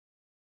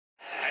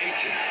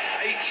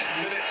8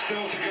 minutes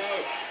still to go.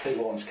 Pete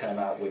Warren's came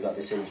out, we've had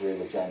this injury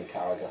with Dermot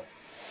Gallagher,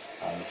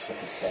 which took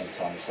at the same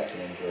time, the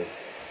second injury,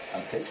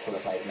 and Pete's put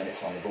up 8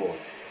 minutes on the board.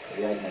 But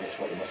the 8 minutes,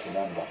 what you must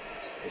remember,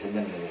 is a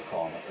minimum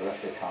requirement. The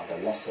referee can't go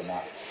less than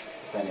that.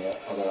 If any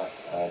other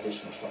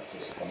additional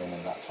stoppages come in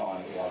that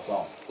time, he adds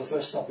on. The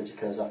first stoppage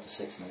occurs after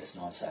 6 minutes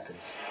 9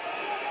 seconds.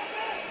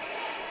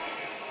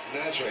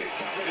 Nasri,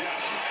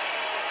 Fabregas,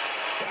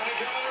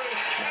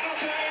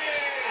 penalty!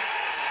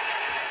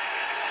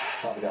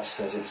 Fabregas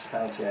goes into the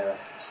penalty area,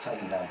 it's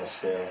taken down by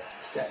Spira,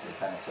 it's definitely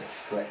a penalty,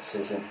 correct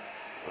decision.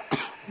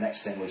 The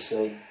next thing we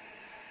see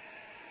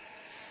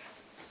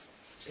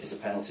is a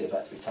penalty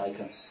about to be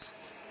taken.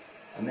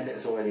 A minute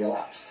has already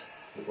elapsed,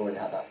 we've already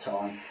had that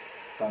time.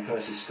 Van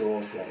Persie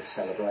scores, we have a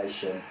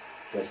celebration,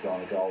 goes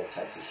behind the goal,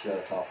 takes his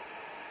shirt off,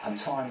 and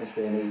time is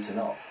being eaten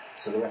up.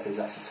 So the referee's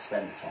actually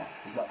suspended time.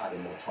 He's not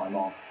adding more time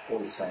on. All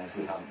he's saying is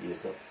we haven't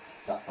used up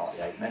that part of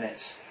the 8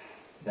 minutes.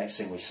 Next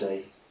thing we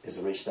see is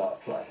the restart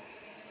of play.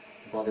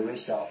 By the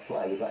restart of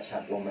play, we've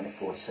actually had 1 minute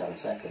 47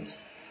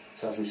 seconds.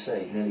 So as we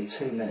see, nearly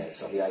 2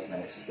 minutes of the 8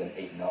 minutes has been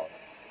eaten up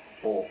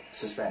or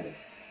suspended,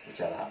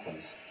 whichever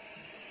happens.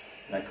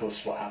 And of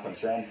course, what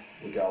happens then?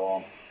 We go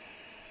on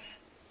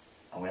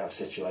and we have a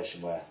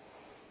situation where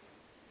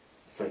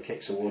free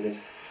kicks awarded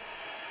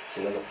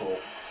to Liverpool.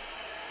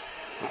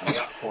 And at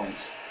that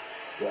point,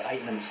 we're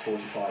 8 minutes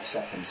 45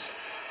 seconds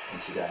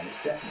into the game.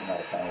 It's definitely not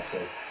a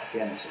penalty.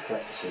 Again, it's a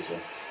correct decision.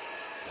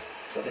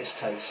 But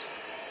this takes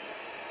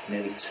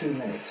nearly 2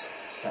 minutes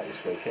to take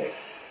this free kick.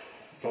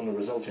 From the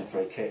resulting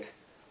free kick,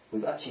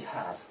 we've actually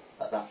had,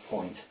 at that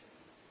point,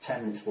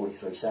 10 minutes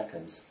 43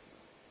 seconds,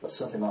 but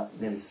something like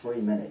nearly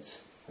 3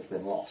 minutes has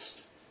been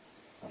lost.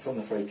 And from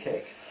the free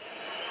kick,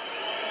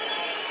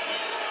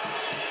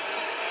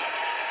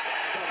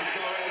 Doesn't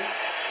go in.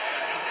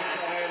 Hasn't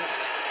gone in.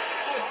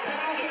 Oh, it's a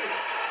penalty!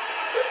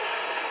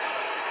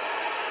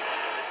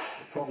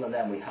 the problem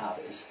then we have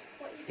is,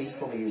 he's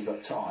probably used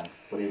up time,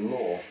 but in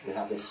law we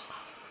have this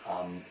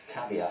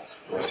caveat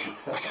where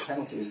if a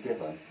penalty is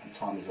given and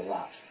time is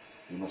elapsed,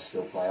 you must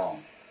still play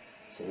on.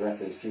 So the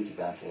referee is duty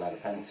bound to allow the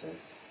penalty,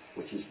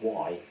 which is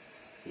why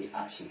he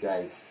actually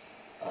gave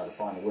the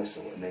final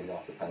whistle immediately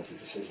after the penalty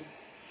decision.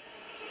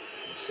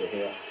 You see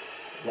here,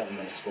 11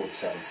 minutes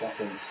 47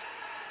 seconds,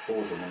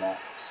 ball's in the net,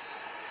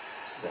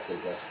 the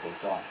referee goes to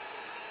full time.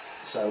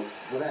 So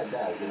without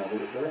doubt, you know,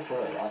 the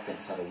referee, I think,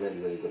 has had a really,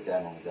 really good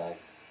game on the day.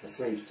 The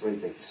three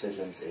big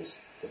decisions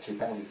is the 2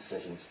 penalty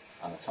decisions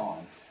and the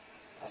time.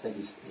 I think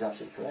he's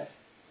absolutely correct.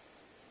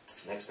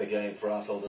 Next big game for us.